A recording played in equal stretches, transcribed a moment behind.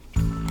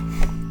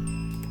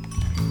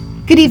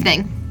good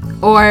evening,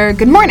 or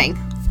good morning,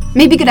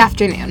 maybe good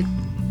afternoon.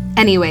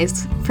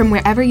 Anyways, from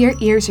wherever your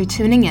ears are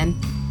tuning in,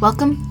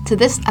 welcome to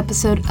this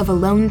episode of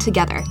Alone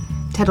Together,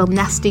 titled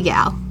Nasty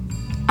Gal.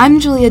 I'm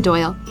Julia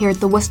Doyle, here at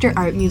the Worcester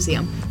Art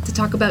Museum, to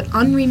talk about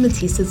Henri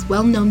Matisse's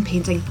well-known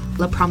painting,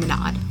 La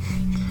Promenade.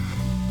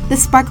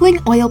 This sparkling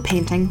oil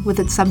painting, with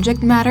its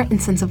subject matter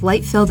and sense of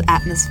light-filled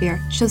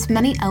atmosphere, shows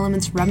many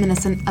elements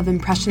reminiscent of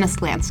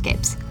Impressionist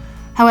landscapes.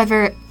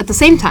 However, at the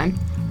same time,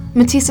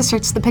 Matisse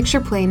asserts the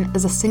picture plane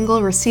as a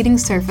single receding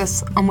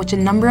surface on which a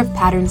number of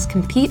patterns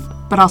compete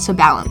but also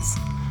balance.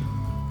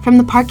 From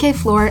the parquet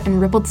floor and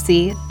rippled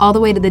sea all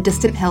the way to the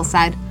distant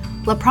hillside,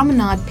 La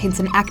Promenade paints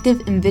an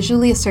active and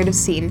visually assertive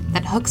scene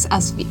that hooks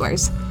us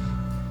viewers.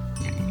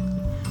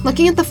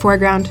 Looking at the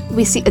foreground,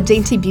 we see a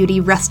dainty beauty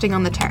resting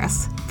on the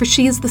terrace, for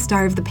she is the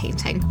star of the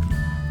painting.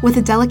 With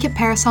a delicate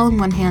parasol in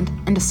one hand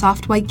and a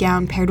soft white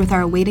gown paired with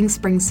our awaiting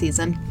spring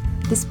season,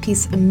 this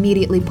piece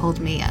immediately pulled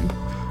me in.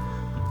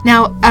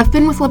 Now, I've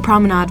been with La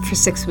Promenade for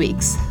 6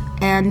 weeks,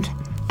 and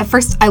at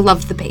first I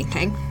loved the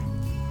painting.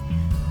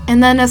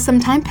 And then as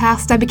some time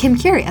passed, I became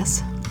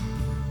curious.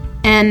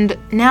 And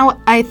now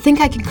I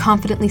think I can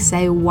confidently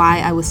say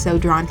why I was so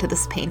drawn to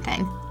this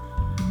painting.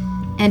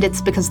 And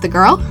it's because the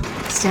girl,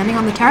 standing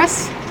on the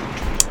terrace,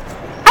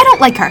 I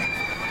don't like her.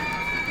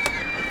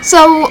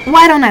 So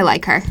why don't I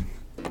like her?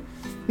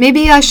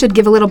 Maybe I should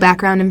give a little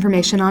background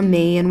information on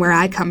me and where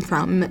I come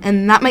from,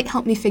 and that might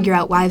help me figure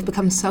out why I've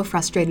become so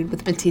frustrated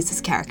with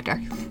Matisse's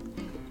character.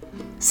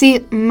 See,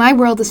 my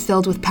world is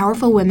filled with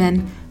powerful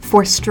women,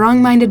 4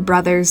 strong-minded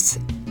brothers,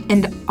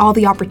 and all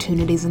the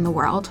opportunities in the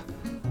world.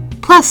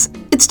 Plus,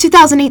 it's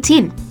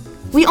 2018.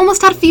 We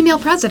almost had a female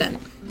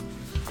president.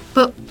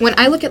 But when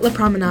I look at La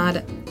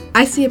Promenade,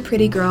 I see a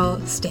pretty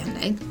girl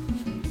standing.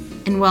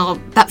 And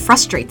well, that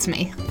frustrates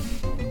me.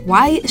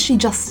 Why is she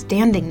just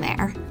standing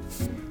there?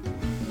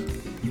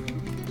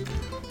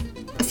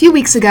 A few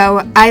weeks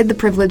ago, I had the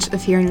privilege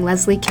of hearing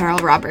Leslie Carroll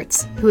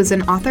Roberts, who is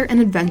an author and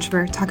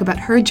adventurer, talk about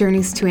her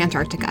journeys to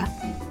Antarctica.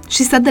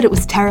 She said that it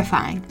was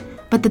terrifying,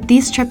 but that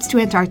these trips to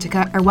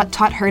Antarctica are what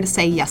taught her to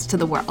say yes to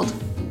the world.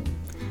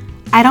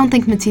 I don't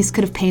think Matisse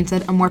could have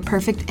painted a more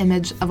perfect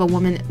image of a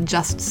woman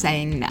just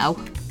saying no.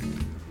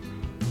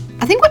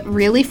 I think what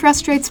really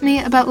frustrates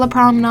me about La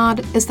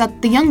Promenade is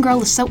that the young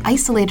girl is so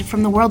isolated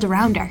from the world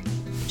around her.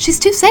 She's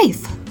too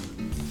safe.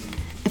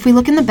 If we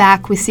look in the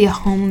back, we see a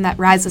home that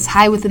rises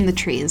high within the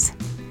trees.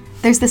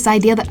 There's this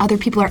idea that other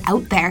people are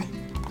out there.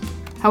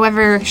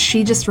 However,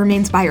 she just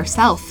remains by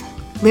herself,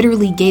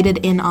 literally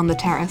gated in on the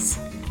terrace.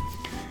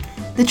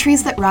 The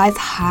trees that rise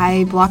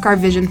high block our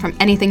vision from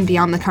anything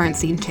beyond the current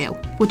scene too,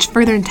 which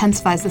further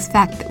intensifies this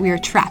fact that we are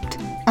trapped,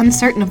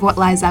 uncertain of what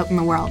lies out in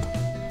the world.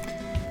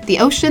 The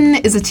ocean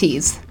is a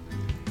tease.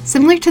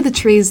 Similar to the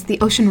trees, the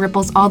ocean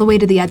ripples all the way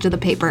to the edge of the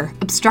paper,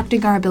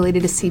 obstructing our ability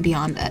to see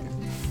beyond it.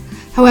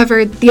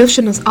 However, the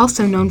ocean is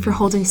also known for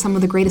holding some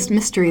of the greatest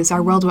mysteries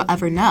our world will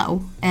ever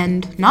know,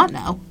 and not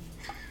know.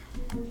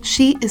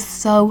 She is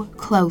so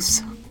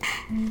close.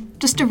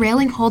 Just a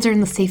railing holder in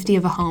the safety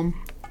of a home.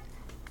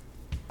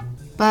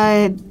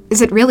 But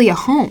is it really a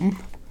home?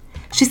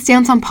 She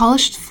stands on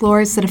polished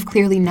floors that have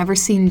clearly never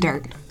seen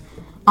dirt.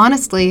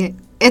 Honestly,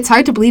 it's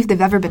hard to believe they've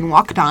ever been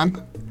walked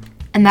on.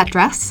 And that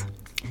dress?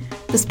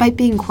 Despite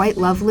being quite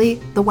lovely,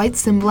 the white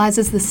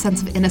symbolizes this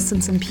sense of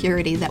innocence and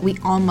purity that we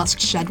all must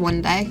shed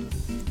one day.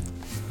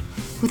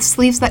 With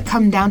sleeves that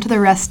come down to the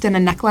wrist and a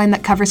neckline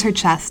that covers her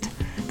chest,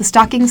 the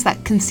stockings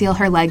that conceal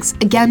her legs,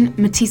 again,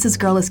 Matisse's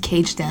girl is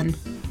caged in.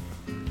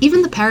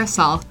 Even the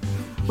parasol,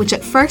 which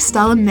at first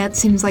I'll admit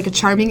seems like a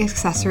charming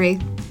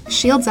accessory,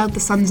 shields out the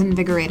sun's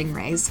invigorating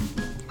rays.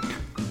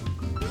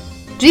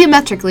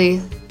 Geometrically,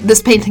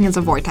 this painting is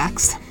a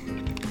vortex.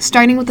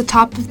 Starting with the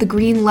top of the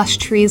green, lush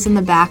trees in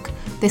the back,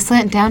 they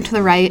slant down to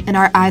the right and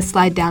our eyes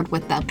slide down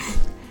with them.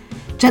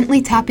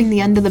 Gently tapping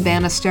the end of the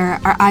banister,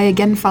 our eye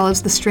again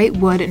follows the straight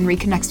wood and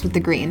reconnects with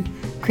the green,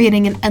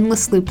 creating an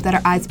endless loop that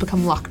our eyes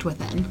become locked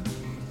within.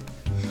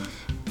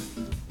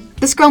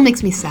 This girl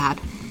makes me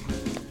sad,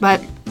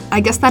 but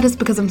I guess that is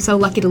because I'm so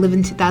lucky to live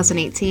in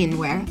 2018,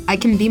 where I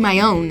can be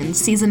my own and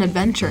seize an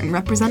adventure and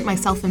represent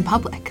myself in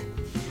public.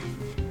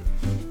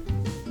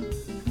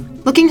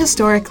 Looking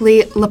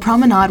historically, La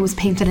Promenade was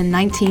painted in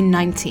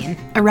 1919,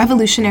 a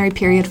revolutionary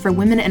period for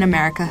women in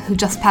America who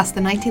just passed the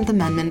 19th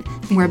Amendment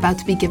and were about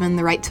to be given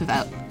the right to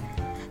vote.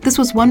 This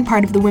was one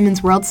part of the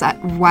women's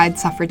worldwide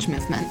suffrage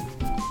movement.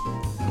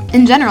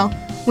 In general,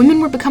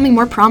 women were becoming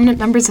more prominent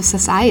members of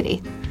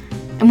society,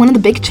 and one of the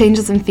big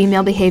changes in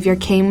female behavior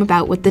came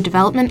about with the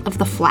development of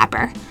the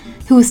flapper,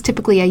 who was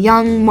typically a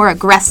young, more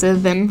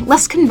aggressive, and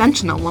less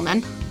conventional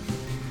woman.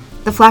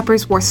 The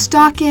flappers wore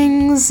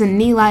stockings and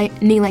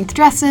knee-length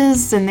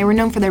dresses, and they were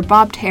known for their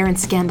bobbed hair and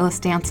scandalous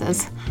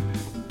dances.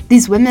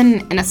 These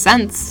women, in a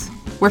sense,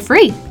 were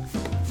free.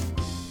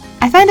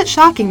 I find it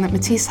shocking that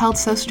Matisse held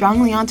so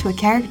strongly onto a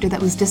character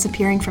that was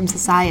disappearing from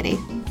society.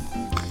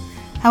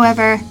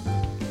 However,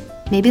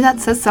 maybe that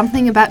says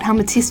something about how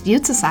Matisse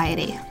viewed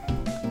society.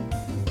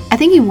 I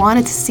think he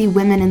wanted to see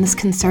women in this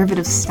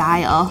conservative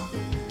style.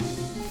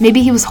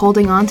 Maybe he was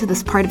holding on to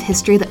this part of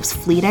history that was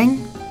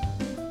fleeting.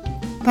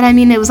 But I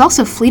mean, it was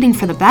also fleeting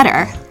for the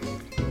better.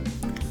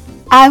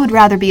 I would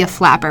rather be a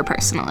flapper,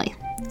 personally.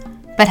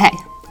 But hey,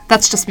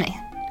 that's just me.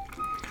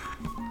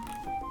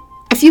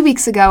 A few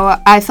weeks ago,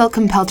 I felt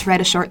compelled to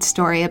write a short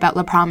story about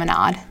La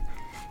Promenade,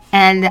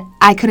 and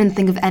I couldn't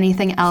think of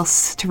anything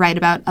else to write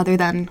about other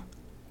than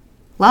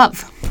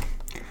love.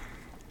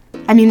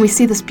 I mean, we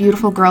see this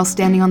beautiful girl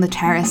standing on the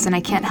terrace, and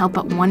I can't help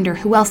but wonder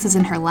who else is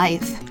in her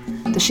life.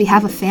 Does she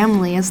have a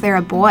family? Is there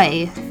a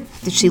boy?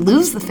 Did she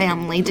lose the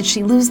family? Did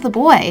she lose the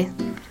boy?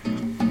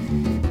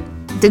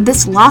 Did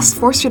this loss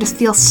force her to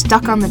feel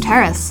stuck on the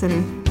terrace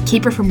and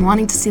keep her from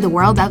wanting to see the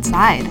world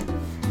outside?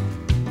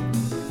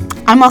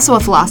 I'm also a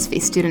philosophy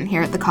student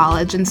here at the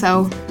college, and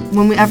so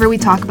whenever we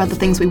talk about the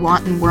things we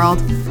want in the world,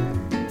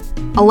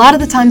 a lot of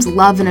the times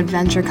love and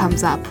adventure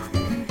comes up.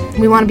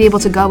 We want to be able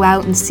to go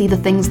out and see the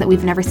things that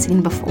we've never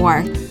seen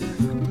before.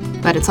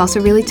 But it's also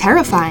really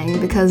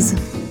terrifying because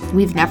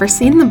we've never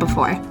seen them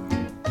before.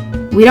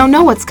 We don't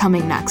know what's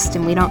coming next,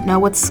 and we don't know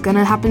what's going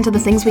to happen to the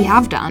things we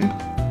have done.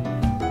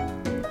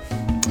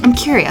 I'm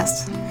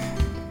curious.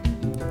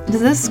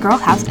 Does this girl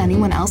have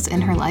anyone else in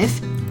her life?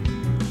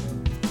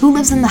 Who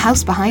lives in the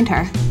house behind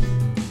her?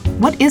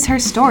 What is her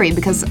story?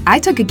 Because I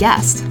took a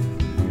guess.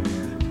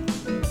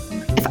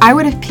 If I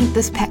were to paint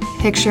this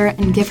picture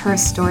and give her a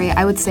story,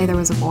 I would say there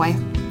was a boy.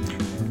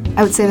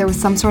 I would say there was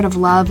some sort of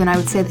love, and I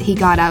would say that he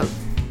got out.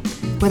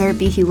 Whether it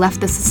be he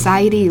left this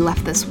society, he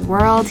left this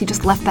world, he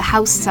just left the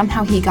house,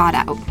 somehow he got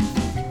out.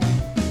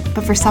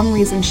 But for some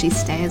reason, she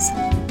stays.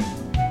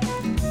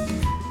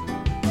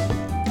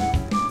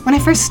 When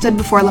I first stood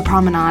before La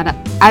Promenade,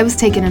 I was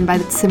taken in by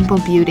its simple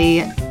beauty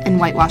and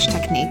whitewash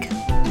technique.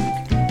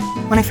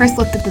 When I first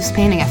looked at this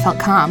painting, I felt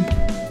calm.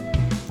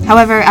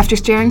 However, after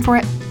staring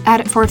at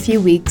it for a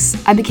few weeks,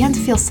 I began to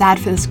feel sad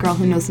for this girl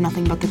who knows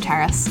nothing but the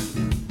terrace.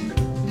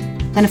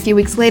 Then a few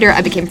weeks later,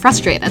 I became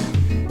frustrated.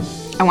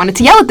 I wanted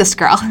to yell at this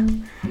girl.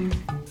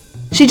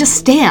 She just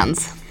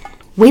stands,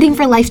 waiting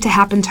for life to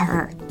happen to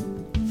her.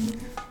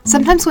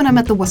 Sometimes when I'm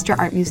at the Worcester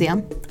Art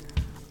Museum,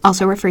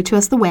 also referred to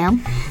as the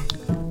WAM,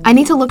 I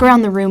need to look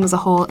around the room as a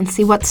whole and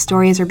see what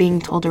stories are being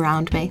told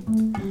around me.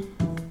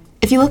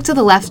 If you look to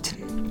the left,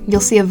 you'll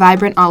see a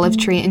vibrant olive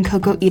tree and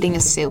Coco eating a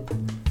soup.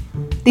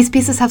 These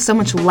pieces have so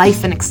much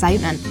life and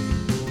excitement.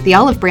 The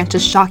olive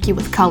branches shock you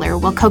with color,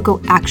 while Coco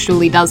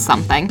actually does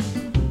something.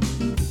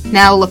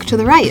 Now look to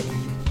the right.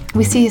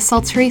 We see a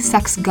sultry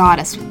sex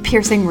goddess with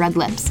piercing red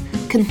lips,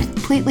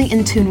 completely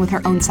in tune with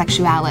her own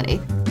sexuality.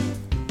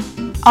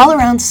 All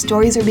around,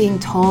 stories are being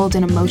told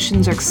and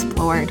emotions are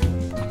explored.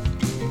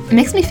 It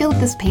makes me feel that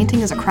this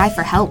painting is a cry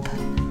for help.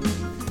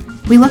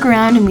 We look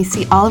around and we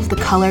see all of the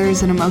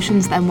colors and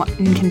emotions that one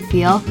can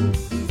feel.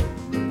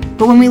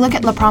 But when we look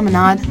at La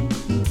Promenade,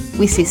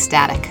 we see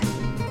static.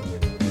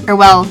 Or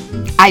well,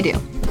 I do.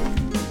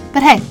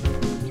 But hey,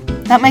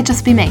 that might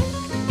just be me.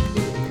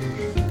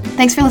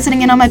 Thanks for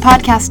listening in on my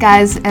podcast,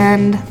 guys,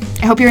 and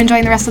I hope you're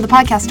enjoying the rest of the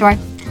podcast tour.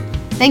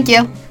 Thank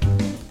you.